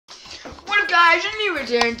guys, it's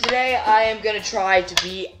n.e.a.t. and today I am gonna try to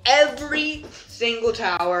beat every single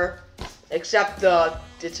tower except the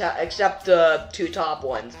two top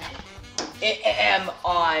ones. I am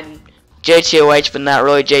on JTOH, but not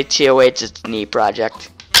really JTOH. It's an n.e.a.t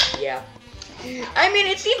project. Yeah. I mean,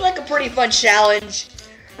 it seemed like a pretty fun challenge,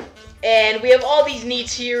 and we have all these n.e.a.t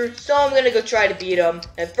here, so I'm gonna go try to beat them.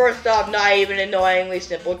 And first off, not even annoyingly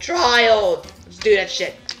simple trial. Let's do that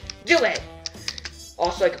shit. Do it.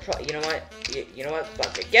 Also, I could probably, you know what,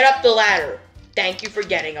 fuck it. Get up the ladder. Thank you for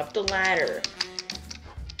getting up the ladder.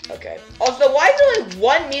 Okay. Also, why is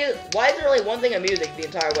there only one thing of music the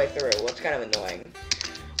entire way through? Well, it's kind of annoying.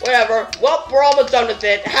 Whatever. Well, we're almost done with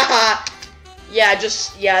it. Haha. Yeah,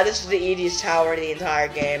 this is the easiest tower in the entire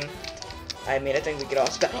game. I mean, I think we could all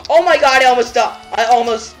spend. Oh my god, I almost died. I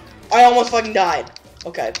almost fucking died.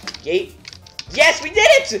 Okay. Yeet. Yes, we did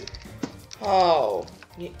it! Oh.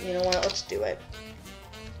 You know what? Let's do it.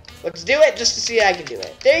 Let's do it just to see I can do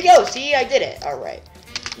it. There you go. See, I did it. Alright.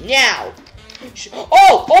 Now.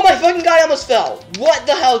 Oh my fucking god, I almost fell. What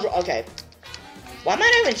the hell? Okay. Why am I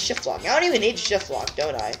not even shift lock? I don't even need shift lock,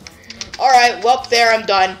 don't I? Alright, well, there, I'm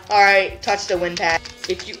done. Alright, touch the wind pad.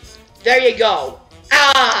 There you go.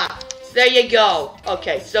 Ah! There you go.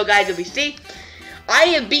 Okay, so guys, if we see, I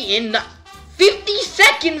have beaten 50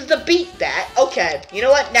 seconds to beat that. Okay, you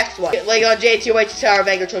know what? Next one. Like on JTOH Tower of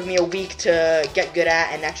Anger took me a week to get good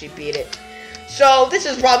at and actually beat it. So this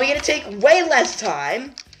is probably gonna take way less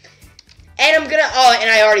time. And I'm gonna and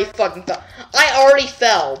I already fucking fell. I already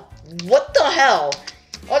fell. What the hell?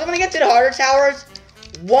 Also, when I get to the harder towers,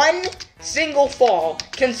 one single fall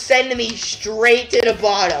can send me straight to the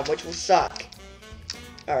bottom, which will suck.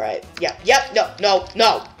 Alright. Yep,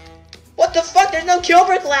 no. What the fuck? There's no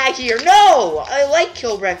killbrick lag here. No! I like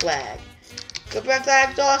killbrick lag. Killbrick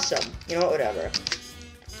lag's awesome. You know what? Whatever.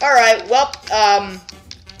 Alright, well,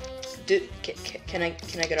 can I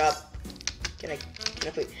get up? Can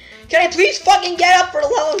I please fucking get up for the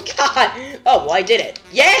love of God? Oh, well, I did it.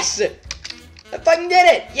 Yes! I fucking did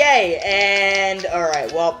it. Yay. And,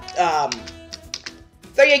 alright, well,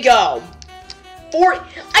 there you go.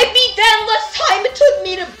 I beat that in less time it took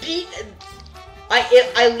me to beat.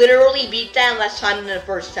 I literally beat that in less time than the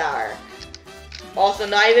first tower. Also,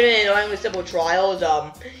 not even an annoyingly simple trials.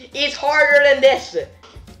 It's harder than this.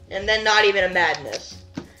 And then not even a madness.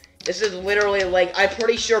 This is literally like, I'm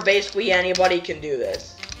pretty sure basically anybody can do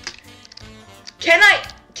this. Can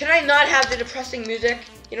I not have the depressing music?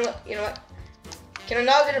 You know what? Can I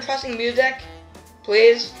not have the depressing music?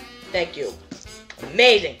 Please? Thank you.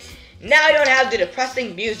 Amazing. Now I don't have the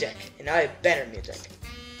depressing music. And now I have better music.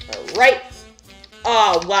 Alright.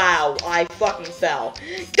 Oh, wow. I fucking fell.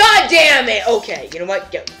 God damn it! Okay, you know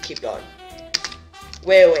what? Keep going.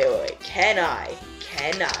 Wait. Can I?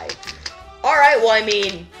 Alright, well, I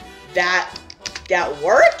mean, that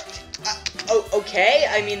worked? Okay,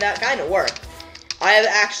 I mean, that kind of worked. I have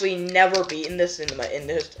actually never beaten this in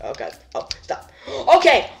this. Okay. Oh, stop.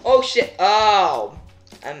 Okay. Oh shit. Oh,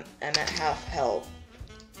 I'm at half health.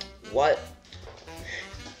 What?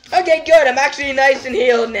 Okay, good. I'm actually nice and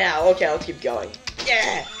healed now. Okay, I'll keep going.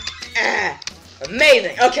 Yeah.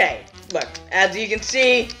 Amazing. Okay. Look, as you can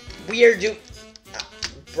see, we are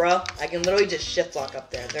bruh, I can literally just shift lock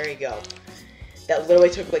up there. There you go. That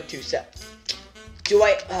literally took like 2 seconds.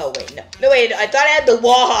 Oh, wait, no, wait, I thought I had the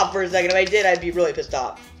wall hop for a second. If I did, I'd be really pissed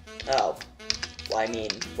off. Oh. Well, I mean,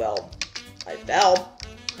 I fell.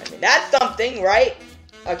 I mean, that's something, right?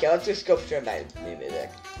 Okay, let's just go straight back to new music.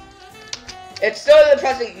 It's still the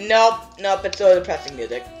depressing, nope, it's still the depressing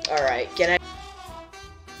music. Alright, can I?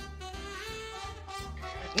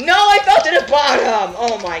 No, I fell to the bottom!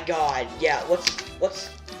 Oh my god, yeah,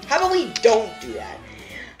 how about we don't do that?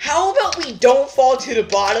 How about we don't fall to the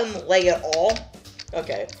bottom, like, at all?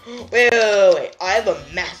 Okay. Wait. I have a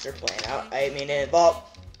master plan. I mean, it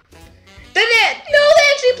involved. No, they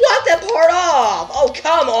actually blocked that part off. Oh,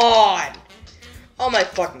 come on. Oh my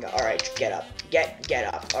fucking god. All right, get up. Get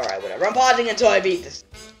up. All right, whatever. I'm pausing until I beat this.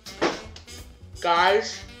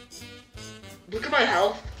 Guys, look at my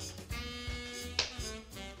health.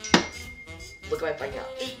 Look at my fucking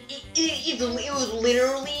health. It was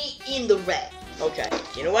literally in the red. Okay.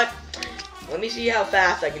 You know what? Let me see how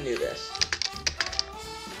fast I can do this.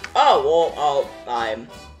 Oh, well, I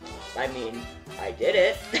mean, I did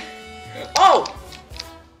it. Oh,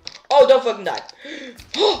 don't fucking die.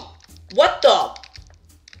 What the?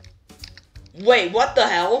 Wait, what the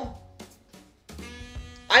hell?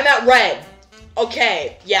 I'm at red.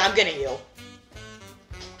 Okay, yeah, I'm gonna heal.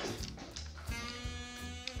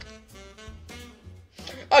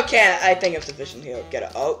 Okay, I think I'm sufficient heal. Get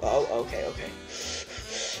it. Oh, okay.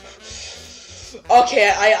 Okay,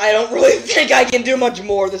 I don't really think I can do much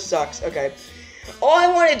more. This sucks. Okay. All I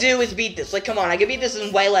want to do is beat this. Like, come on, I could beat this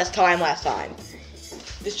in way less time last time.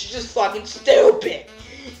 This is just fucking stupid.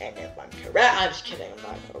 And if I'm correct, I'm just kidding. I'm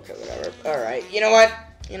not. Okay, whatever. Alright, you know what?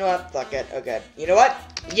 You know what? Fuck it. Okay. You know what?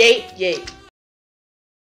 Yay.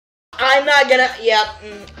 I'm not gonna. Yep.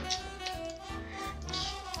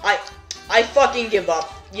 I fucking give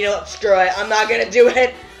up. You know what? Screw it. I'm not gonna do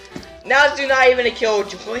it. Now it's not even a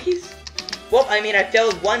killjoys. Well, I mean, I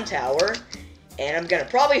filled one tower, and I'm gonna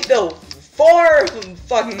probably fill 4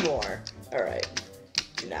 fucking more. Alright.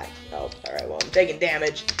 Do not. Oh, alright, well, I'm taking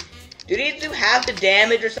damage. Do these do half the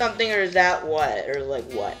damage or something, or is that what? Or, like,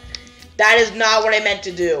 what? That is not what I meant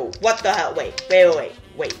to do. What the hell? Wait.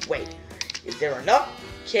 Is there enough?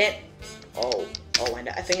 Can't. Oh,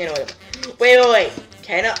 I think I know what. Wait.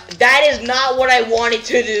 That is not what I wanted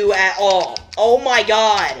to do at all. Oh my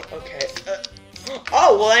god. Okay.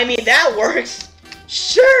 Oh, well, I mean, that works.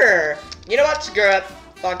 Sure. You know what? Screw it.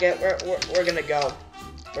 Fuck it. We're gonna go.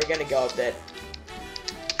 We're gonna go with it.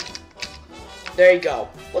 There you go.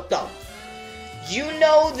 What the? You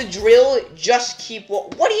know the drill. Just keep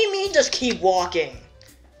What do you mean, just keep walking?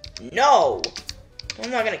 No.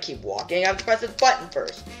 I'm not gonna keep walking. I have to press this button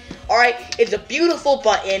first. Alright, it's a beautiful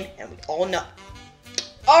button, and we all know.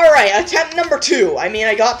 Alright, attempt number 2. I mean,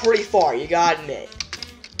 I got pretty far, you gotta admit.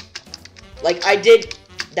 Like, I did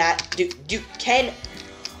that. Can.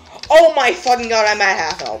 Oh my fucking god, I'm at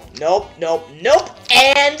half health. Nope,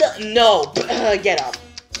 and nope. Get up.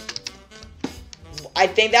 I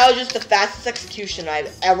think that was just the fastest execution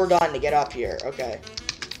I've ever done to get up here. Okay.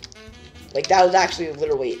 Like, that was actually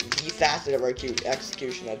literally the fastest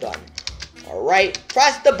execution I've done. Alright,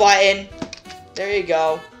 press the button. There you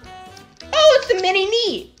go. Oh, it's a mini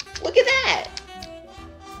knee. Look at that.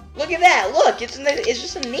 Look, it's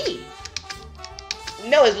just a knee.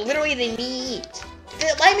 No, it's literally the knee.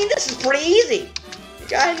 I mean, this is pretty easy. You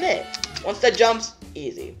gotta admit. Once that jumps,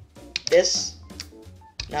 easy. This,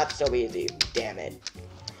 not so easy. Damn it.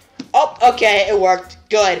 Oh, okay, it worked.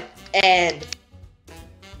 Good. And...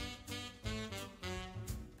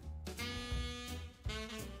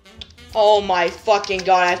 oh my fucking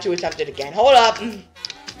god, I have to attempt it again. Hold up.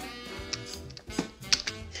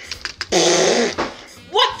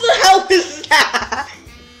 What the hell is that?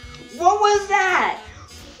 What was that?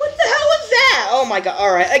 What the hell was that? Oh my god.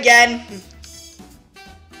 Alright, again.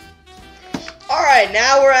 Alright,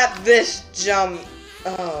 now we're at this jump.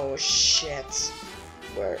 Oh, shit.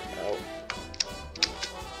 Where? Oh.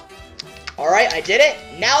 Alright, I did it.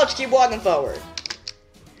 Now let's keep walking forward.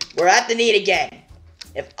 We're at the need again.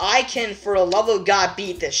 If I can, for the love of God,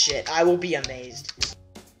 beat this shit, I will be amazed.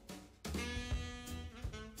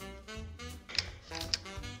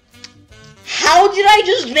 How did I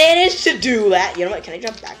just manage to do that? You know what? Can I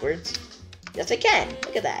jump backwards? Yes, I can.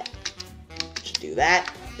 Look at that. Just do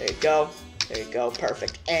that. There you go. There you go.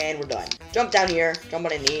 Perfect. And we're done. Jump down here. Jump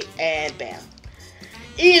on a knee. And bam.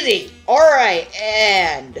 Easy. Alright.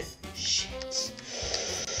 And... shit.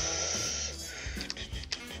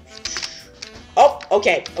 Oh,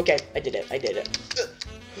 okay. I did it.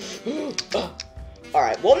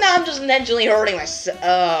 Alright. Well, now I'm just intentionally hurting myself.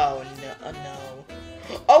 Oh, no.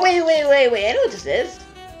 Oh, wait. I know what this is.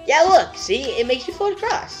 Yeah, look. See? It makes you float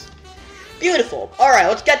across. Beautiful. Alright,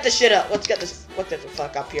 let's get this shit up. Let's get the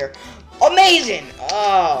fuck up here. Amazing!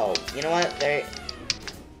 Oh, you know what? There.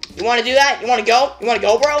 You want to do that? You want to go? You want to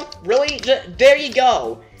go, bro? Really? There you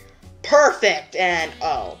go. Perfect. And,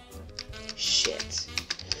 oh. Shit.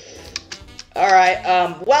 Alright,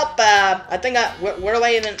 well, I think where do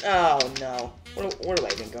I even, oh, no. Where do I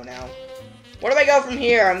even go now? Where do I go from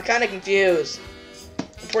here? I'm kind of confused.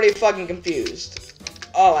 I'm pretty fucking confused.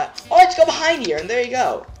 Oh, let's go behind here, and there you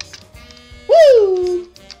go. Woo!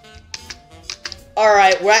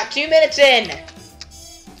 Alright, we're at 2 minutes in.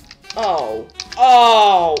 Oh.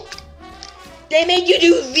 They made you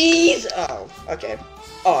do these? Oh, okay.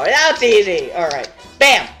 Oh, that's easy. Alright.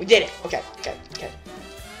 Bam! We did it. Okay.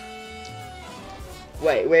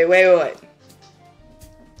 Wait.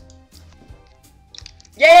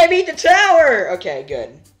 Yeah, I beat the tower! Okay,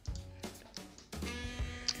 good.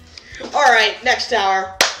 Alright, next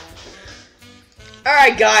tower.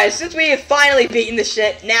 Alright, guys, since we have finally beaten the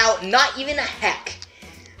shit, now, not even a heck.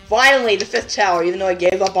 Finally, the 5th tower, even though I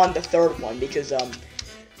gave up on the 3rd one, because,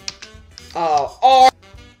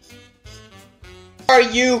 are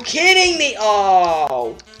you kidding me?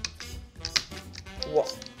 Oh.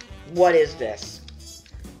 What is this?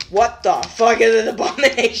 What the fuck is an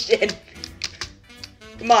abomination?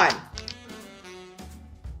 Come on.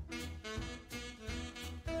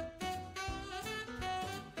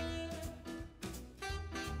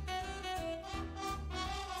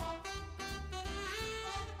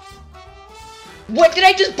 What, did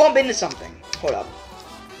I just bump into something? Hold up.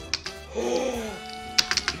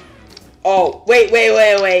 Oh, wait.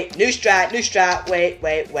 New strat, wait,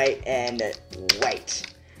 and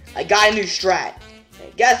wait. I got a new strat.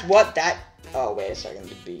 And guess what, oh, wait a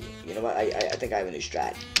second, you know what, I think I have a new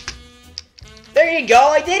strat. There you go,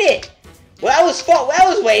 I did it! Well, that was fun, that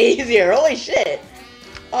was way easier, holy shit.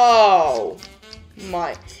 Oh,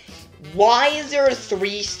 my. Why is there a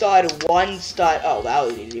 3-stud, 1-stud? Oh, that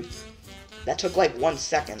was easy. That took like 1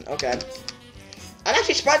 second, okay. I'm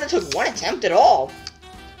actually surprised that took 1 attempt at all.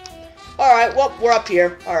 Alright, well, we're up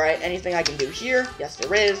here. Alright, anything I can do here? Yes,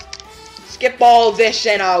 there is. Skip all this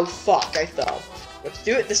and oh, fuck, I fell. Let's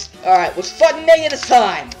do it alright, let's fucking make it this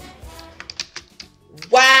time.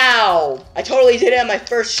 Wow! I totally did it on my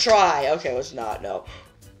first try. Okay, let's not, no.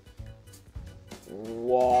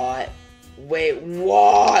 What? Wait,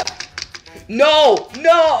 what? No!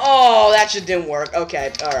 Oh, that just didn't work.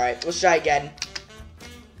 Okay, alright, let's try again.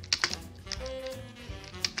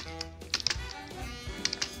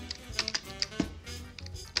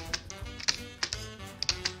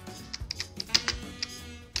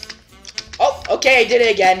 Oh, okay, I did it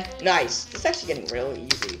again. Nice. This is actually getting really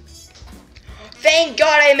easy. Thank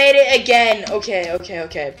God I made it again. Okay.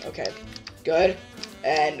 Good.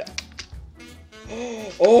 And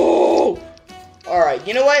oh! Alright,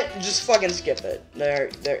 you know what? Just fucking skip it. There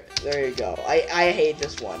you go. I hate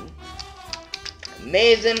this one.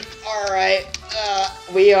 Amazing. Alright.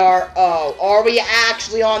 Are we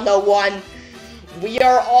actually on the one? We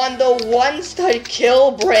are on the 1-stud kill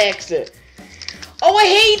bricks. Oh, I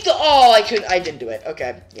hate I didn't do it.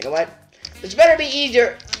 Okay, you know what? This better be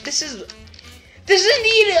easier. This isn't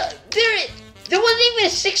even, there wasn't even a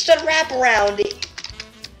 6-stud wraparound.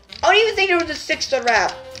 I don't even think there was a 6-stud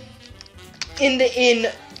wrap. Okay,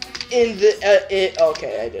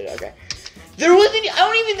 I did it, okay. I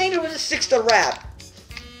don't even think there was a 6-stud wrap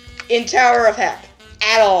in Tower of Heck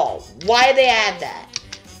at all. Why did they add that?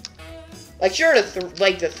 Like, sure, the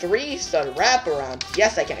 3-stud wraparound,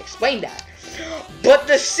 yes, I can explain that. But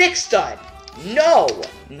the 6-stud, no,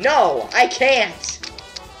 I can't.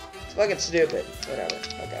 It's fucking stupid. Whatever.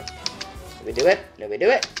 Okay. Did we do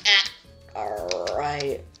it?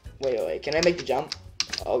 Alright. Wait. Can I make the jump?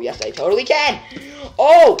 Oh, yes, I totally can.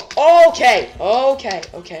 Oh, okay.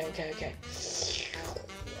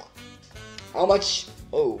 How much?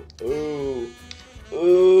 Oh.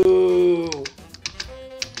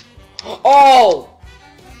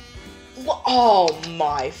 Oh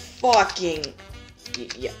my fucking.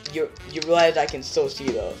 Yeah, you realize I can still see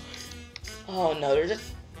those. Oh no, there's a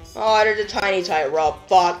tiny tightrope.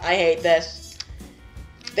 Fuck, I hate this.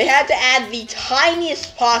 They had to add the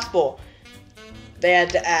tiniest possible. They had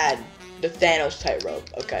to add the Thanos tightrope.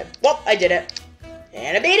 Okay, well, I did it.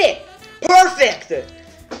 And I beat it. Perfect.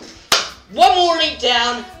 One more leap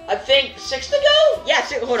down. I think 6 to go? Yeah,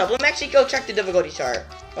 hold up. Let me actually go check the difficulty chart.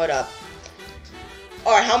 Hold up.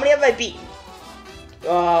 Alright, how many have I beaten?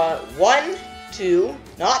 1, 2,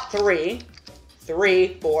 not 3.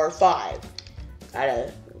 3, 4, 5.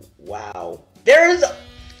 Wow.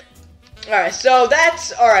 Alright, so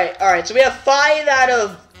that's, alright, so we have 5 out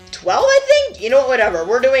of 12, I think? You know what, whatever.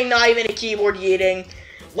 We're doing not even a keyboard eating.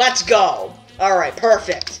 Let's go. Alright,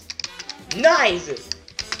 perfect. Nice.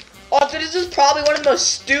 Also, this is probably one of the most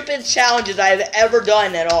stupid challenges I have ever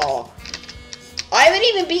done at all. I haven't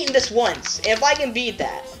even beaten this once, and if I can beat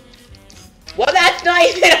that. Well, that's not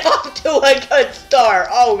even off to a good start.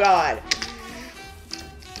 Oh, God.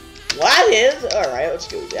 Well, that is. Alright, let's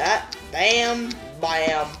do that. Bam.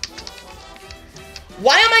 Bam.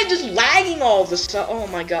 Why am I just lagging all of a sudden? Oh,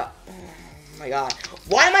 my God. Oh, my God.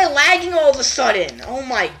 Why am I lagging all of a sudden? Oh,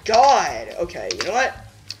 my God. Okay, you know what?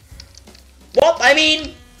 Well, I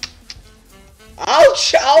mean...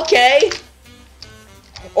 Ouch. Okay.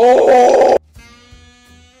 Oh.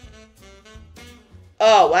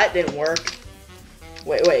 Oh, that didn't work.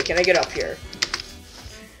 Wait, can I get up here?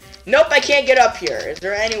 Nope, I can't get up here. Is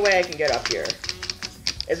there any way I can get up here?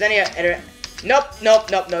 Is there any... Nope.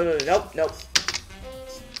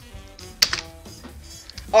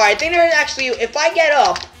 Alright, I think there's actually... If I get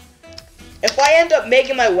up... If I end up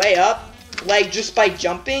making my way up, like, just by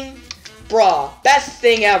jumping, bruh, best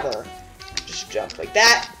thing ever. Just jump like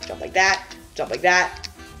that, jump like that, jump like that.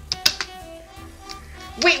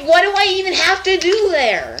 Wait, what do I even have to do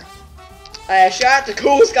there? Shout out to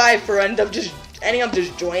Coolest Guy for ending up just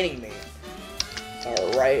joining me.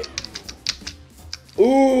 Alright.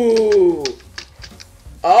 Ooh.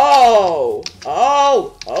 Oh,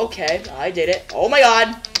 okay, I did it. Oh my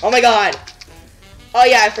God. Oh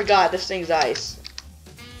yeah, I forgot, this thing's ice.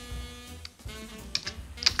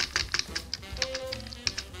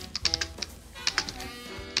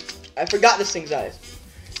 I forgot this thing's size.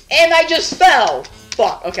 And I just fell!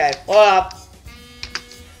 Fuck, okay.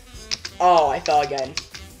 Oh, I fell again.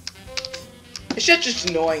 This shit's just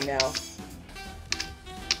annoying now.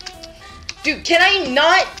 Dude, can I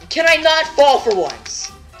not fall for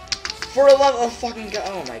once? For the love of fucking God.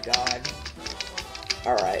 Oh my God.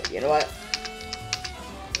 Alright, you know what?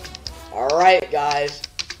 Alright, guys.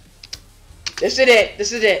 This is it.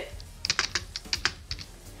 This is it.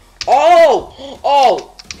 Oh!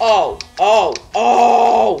 Oh! Oh! Oh!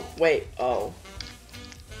 Oh! Wait, oh.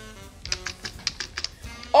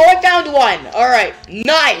 Oh, I found one! Alright,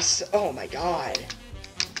 nice! Oh my God.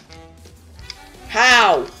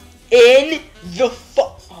 How? In the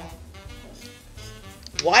oh.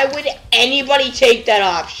 Why would anybody take that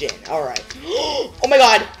option? Alright. Oh my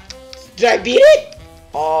God! Did I beat it?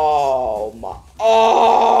 Oh my.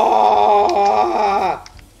 Oh!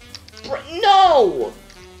 No!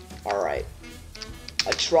 Alright.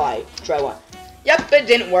 Try one. Yep, it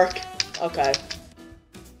didn't work. Okay.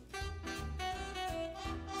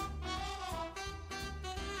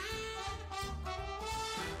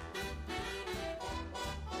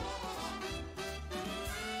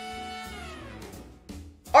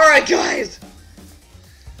 Alright, guys!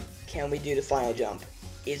 Can we do the final jump?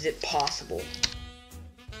 Is it possible?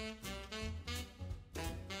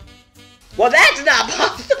 Well, that's not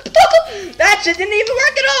possible! That shit didn't even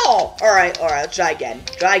work at all! Alright, let's try again.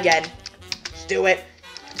 Try again. Let's do it.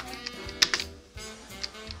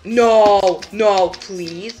 No, no,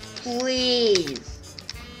 please, please.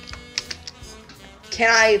 Can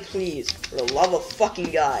I please, for the love of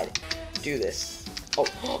fucking God, do this? Oh,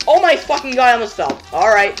 oh my fucking God, I almost fell.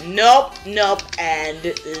 Alright, nope, nope, and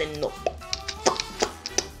nope.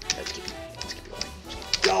 Let's keep going. Let's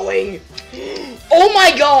keep going. Oh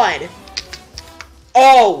my God!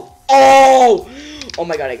 Oh! Oh! Oh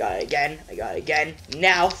my God, I got it again. I got it again.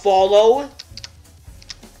 Now follow.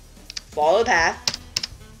 Follow the path.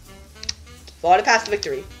 Follow the path to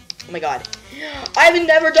victory. Oh my God. I haven't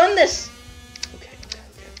never done this! Okay.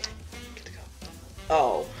 Good to go.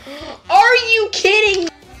 Oh. Are you kidding?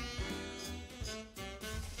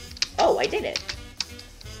 Oh, I did it.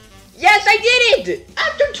 Yes, I did it!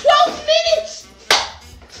 After 12 minutes!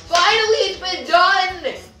 Finally, it's been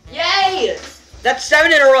done! Yay! That's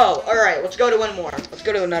 7 in a row. Alright, let's go to one more. Let's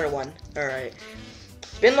go to another one. Alright.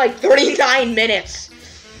 It's been like 39 minutes.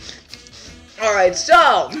 Alright,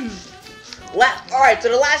 so. Alright, so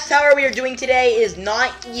the last tower we are doing today is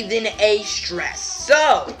not even a stress.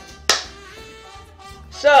 So.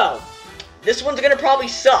 This one's gonna probably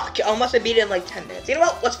suck. Unless I beat it in like 10 minutes. You know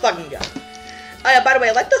what? Let's fucking go. By the way,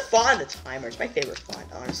 I like the font of the timer. It's my favorite font,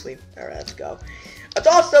 honestly. Alright, let's go. It's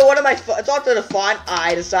also one of my. It's also the font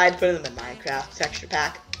I decided to put in the Minecraft texture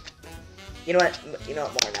pack. You know what? You know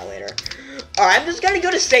what? More on that later. All right, I'm just gonna go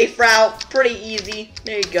to safe route. Pretty easy.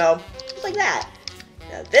 There you go. Just like that.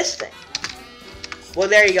 Now this thing. Well,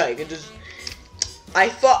 there you go. You can just. I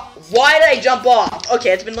thought. Why did I jump off?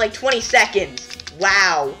 Okay, it's been like 20 seconds.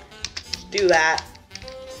 Wow. Let's do that.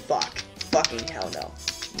 Fuck. Fucking hell no.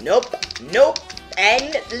 Nope. Nope.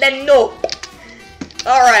 And then nope.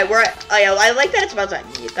 Alright, we're at, oh yeah, I like that it's about to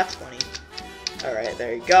meet. That's funny. Alright,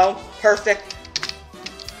 there you go. Perfect.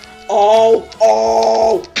 Oh,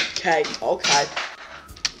 okay, okay.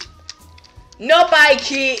 Nope, I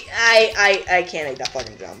can't make that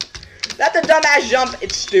fucking jump. That's a dumbass jump,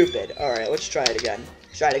 it's stupid. Alright, let's try it again.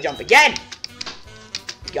 Let's try to jump again.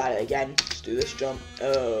 Got it again. Let's do this jump.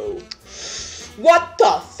 Oh. What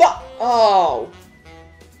the fuck? Oh.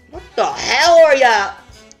 What the hell are ya?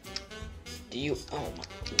 Do you? Oh my.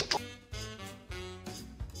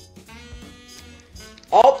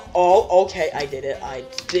 Oh, okay, I did it.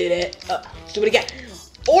 Let's do it again.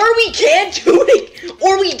 Or we can't do it,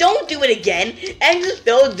 or we don't do it again, and just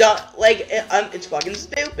feel dumb. Like, it's fucking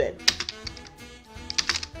stupid.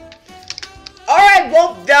 Alright,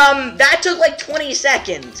 well, that took like 20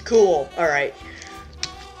 seconds. Cool. Alright.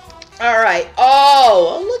 Alright.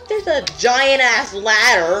 Oh, look, there's a giant ass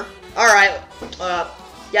ladder. Alright.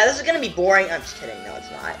 Yeah, this is gonna be boring. I'm just kidding. No, it's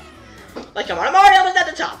not. Like, come on, I'm already almost at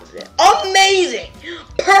the top of it. Amazing!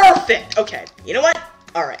 Perfect! Okay, you know what?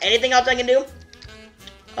 Alright, anything else I can do?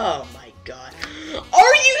 Oh my God.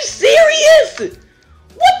 Are you serious?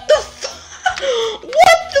 What the fuck?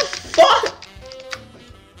 What the fuck?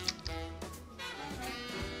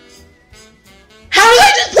 How did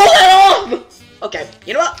I just pull that off? Okay,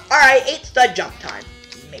 you know what? Alright, it's the jump time.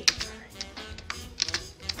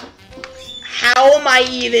 How am I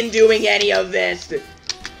even doing any of this?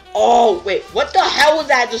 Oh, wait, what the hell was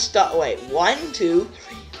that just start? Wait, 1, 2,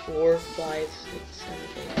 3, 4, 5, 6, 7,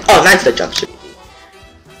 8. Oh, that's the jump.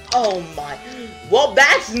 Oh my. Well,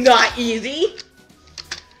 that's not easy.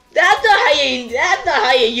 That's not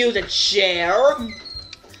how you use a chair.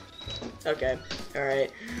 Okay. All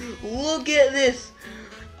right. Look at this.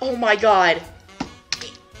 Oh my god.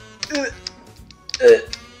 I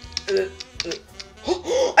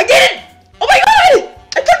did it! Oh my god!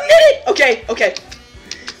 I fucking did it! Okay, okay.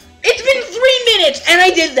 It's been 3 minutes and I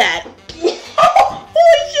did that.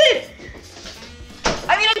 Holy shit!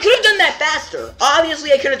 I mean, I could have done that faster.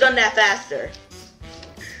 Obviously, I could have done that faster.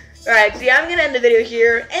 Alright, so yeah, I'm gonna end the video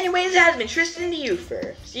here. Anyways, it has been Tristan the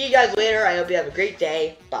Youfer. See you guys later. I hope you have a great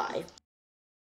day. Bye.